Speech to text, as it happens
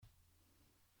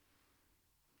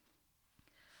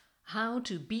How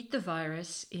to beat the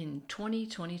virus in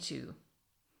 2022.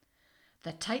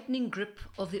 The tightening grip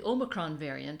of the Omicron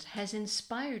variant has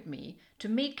inspired me to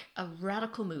make a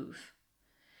radical move.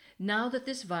 Now that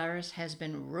this virus has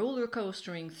been roller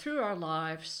coastering through our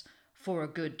lives for a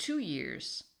good 2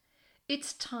 years,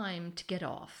 it's time to get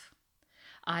off.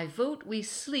 I vote we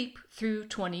sleep through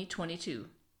 2022.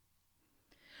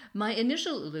 My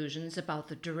initial illusions about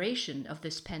the duration of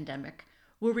this pandemic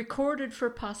were recorded for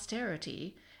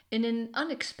posterity in an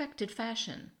unexpected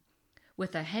fashion,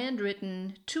 with a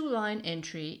handwritten 2-line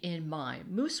entry in my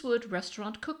Moosewood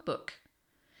restaurant cookbook.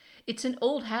 It's an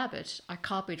old habit I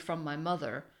copied from my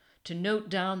mother to note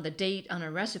down the date on a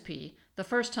recipe the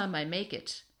first time I make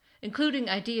it, including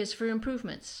ideas for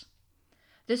improvements.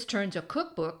 This turns a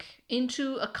cookbook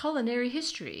into a culinary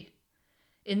history.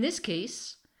 In this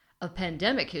case, a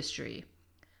pandemic history.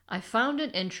 I found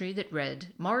an entry that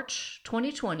read March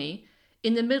 2020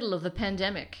 in the middle of the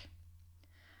pandemic.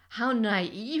 How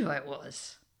naive I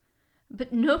was.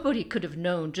 But nobody could have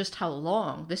known just how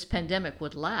long this pandemic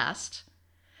would last,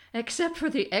 except for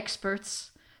the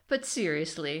experts. But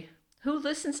seriously, who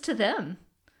listens to them?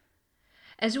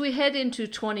 As we head into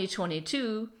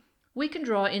 2022, we can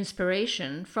draw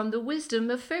inspiration from the wisdom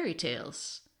of fairy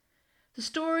tales. The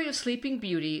story of Sleeping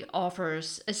Beauty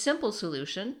offers a simple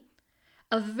solution: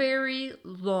 a very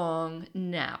long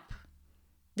nap.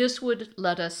 This would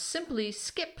let us simply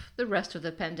skip the rest of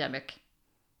the pandemic.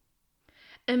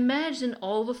 Imagine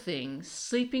all the things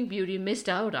Sleeping Beauty missed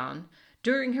out on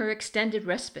during her extended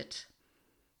respite.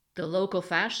 The local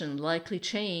fashion likely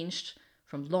changed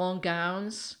from long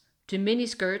gowns to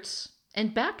miniskirts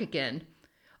and back again,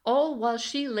 all while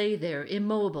she lay there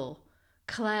immobile,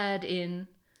 clad in,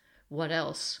 what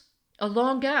else? A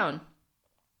long gown.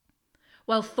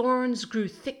 While thorns grew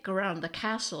thick around the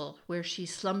castle where she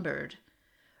slumbered,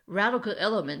 radical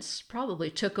elements probably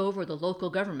took over the local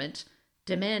government,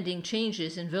 demanding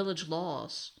changes in village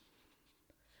laws.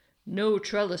 No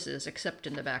trellises except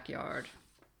in the backyard.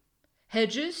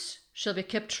 Hedges shall be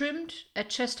kept trimmed at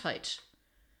chest height.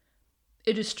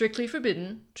 It is strictly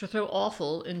forbidden to throw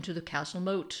offal into the castle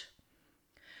moat.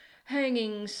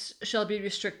 Hangings shall be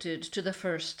restricted to the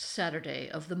first Saturday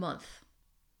of the month.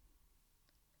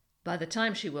 By the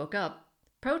time she woke up,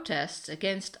 protests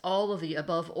against all of the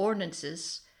above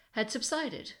ordinances had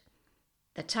subsided.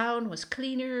 The town was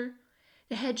cleaner,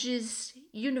 the hedges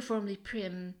uniformly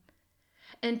prim,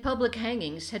 and public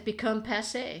hangings had become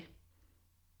passé.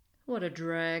 What a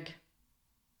drag.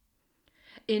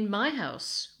 In my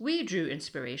house, we drew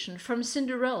inspiration from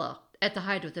Cinderella at the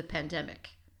height of the pandemic.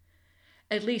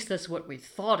 At least that's what we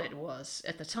thought it was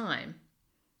at the time.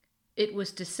 It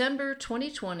was December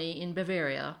 2020 in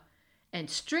Bavaria, and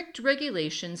strict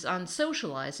regulations on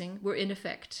socializing were in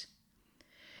effect.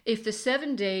 If the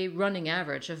 7-day running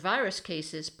average of virus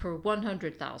cases per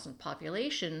 100,000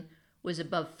 population was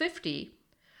above 50,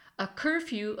 a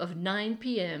curfew of 9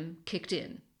 p.m. kicked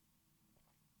in.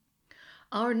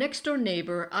 Our next-door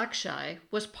neighbor, Akshay,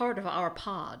 was part of our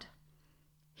pod.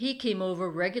 He came over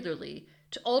regularly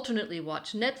to alternately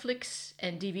watch Netflix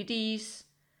and DVDs,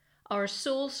 our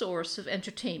sole source of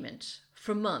entertainment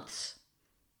for months.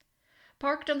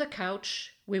 Parked on the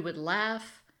couch, we would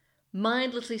laugh,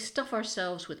 mindlessly stuff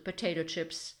ourselves with potato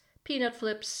chips, peanut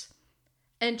flips,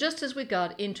 and just as we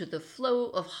got into the flow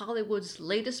of Hollywood's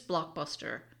latest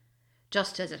blockbuster,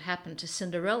 just as it happened to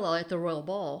Cinderella at the Royal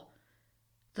Ball,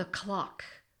 the clock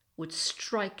would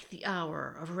strike the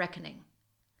hour of reckoning.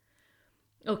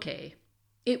 Okay,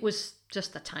 it was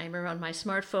just the timer on my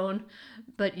smartphone,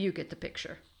 but you get the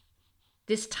picture.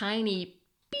 This tiny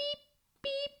beep,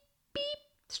 beep, beep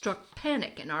struck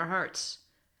panic in our hearts.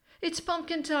 It's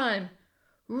pumpkin time!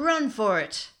 Run for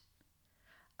it!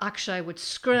 Akshay would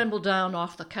scramble down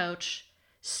off the couch,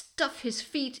 stuff his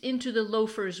feet into the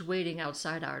loafers waiting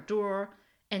outside our door,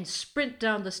 and sprint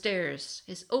down the stairs,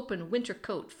 his open winter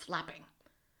coat flapping.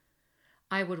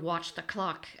 I would watch the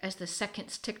clock as the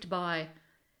seconds ticked by,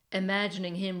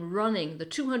 imagining him running the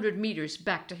 200 meters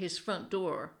back to his front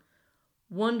door,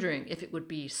 wondering if it would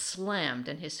be slammed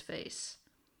in his face.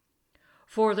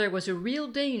 For there was a real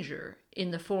danger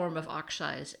in the form of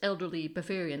Akshay's elderly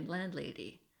Bavarian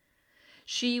landlady.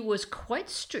 She was quite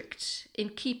strict in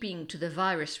keeping to the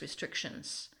virus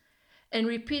restrictions, and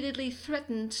repeatedly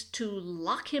threatened to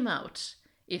lock him out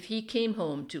if he came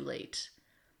home too late.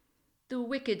 The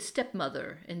wicked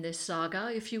stepmother in this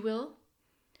saga, if you will.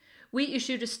 We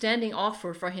issued a standing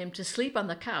offer for him to sleep on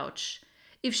the couch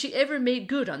if she ever made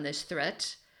good on this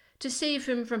threat, to save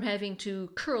him from having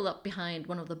to curl up behind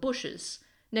one of the bushes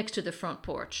next to the front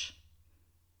porch.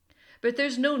 But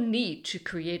there's no need to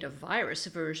create a virus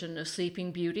version of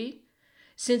Sleeping Beauty.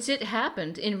 since it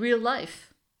happened in real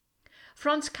life.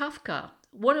 Franz Kafka,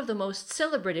 one of the most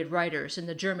celebrated writers in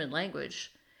the German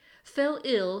language, fell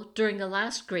ill during the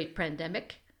last great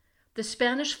pandemic, the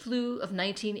Spanish flu of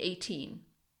 1918.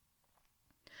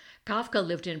 Kafka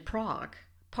lived in Prague,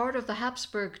 part of the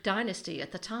Habsburg dynasty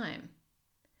at the time.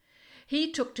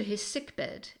 He took to his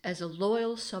sickbed as a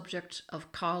loyal subject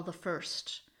of Karl I,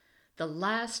 the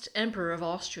last emperor of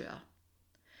Austria.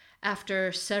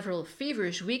 After several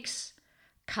feverish weeks,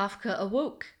 Kafka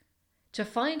awoke to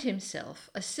find himself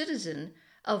a citizen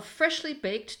of freshly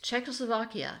baked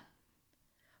Czechoslovakia.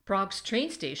 Prague's train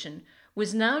station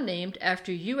was now named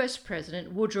after U.S.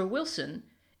 President Woodrow Wilson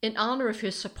in honor of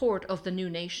his support of the new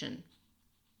nation.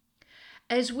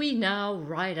 As we now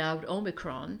ride out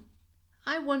Omicron,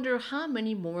 I wonder how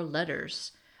many more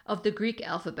letters of the Greek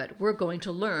alphabet we're going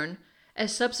to learn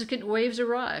as subsequent waves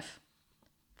arrive.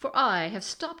 For I have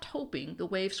stopped hoping the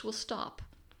waves will stop.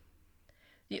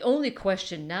 The only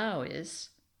question now is,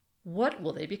 what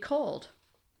will they be called?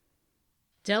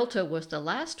 Delta was the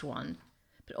last one,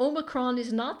 but Omicron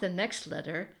is not the next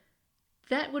letter.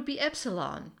 That would be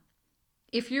Epsilon.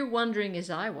 If you're wondering, as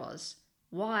I was,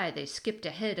 why they skipped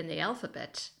ahead in the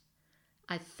alphabet,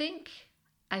 I think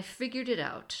I figured it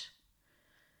out.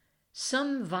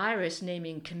 Some virus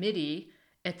naming committee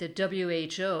at the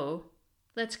WHO,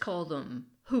 let's call them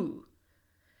WHO,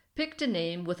 picked a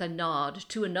name with a nod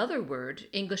to another word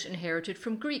English inherited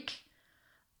from Greek,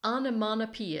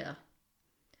 onomatopoeia.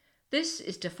 This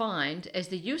is defined as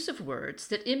the use of words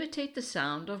that imitate the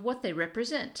sound of what they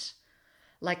represent,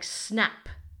 like snap,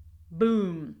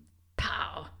 boom,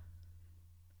 pow.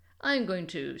 I'm going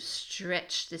to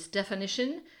stretch this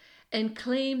definition and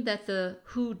claim that the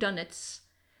whodunits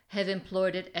have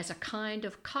employed it as a kind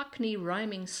of Cockney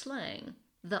rhyming slang.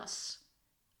 Thus,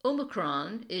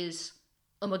 Omicron is,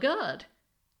 oh my God,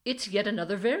 it's yet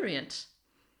another variant.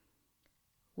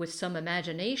 With some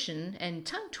imagination and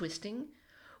tongue twisting,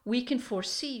 we can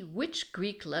foresee which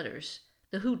Greek letters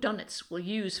the whodunits will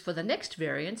use for the next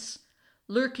variants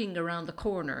lurking around the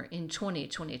corner in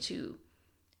 2022.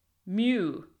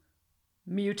 Mu,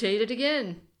 mutated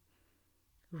again.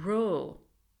 Rho,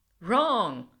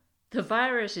 wrong. The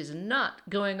virus is not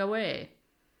going away.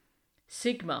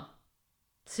 Sigma,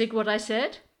 sig what I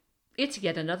said? It's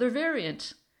yet another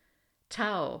variant.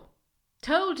 Tau,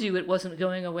 told you it wasn't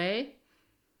going away.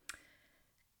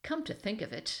 Come to think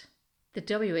of it, the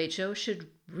WHO should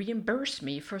reimburse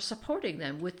me for supporting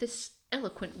them with this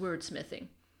eloquent wordsmithing.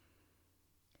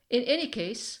 In any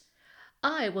case,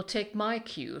 I will take my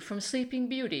cue from Sleeping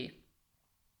Beauty.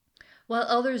 While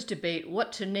others debate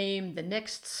what to name the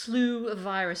next slew of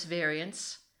virus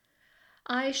variants,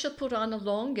 I shall put on a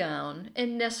long gown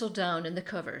and nestle down in the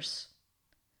covers.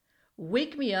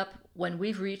 Wake me up when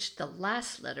we've reached the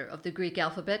last letter of the Greek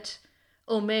alphabet,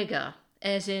 omega,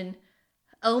 as in,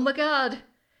 oh my God,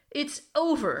 it's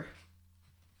over.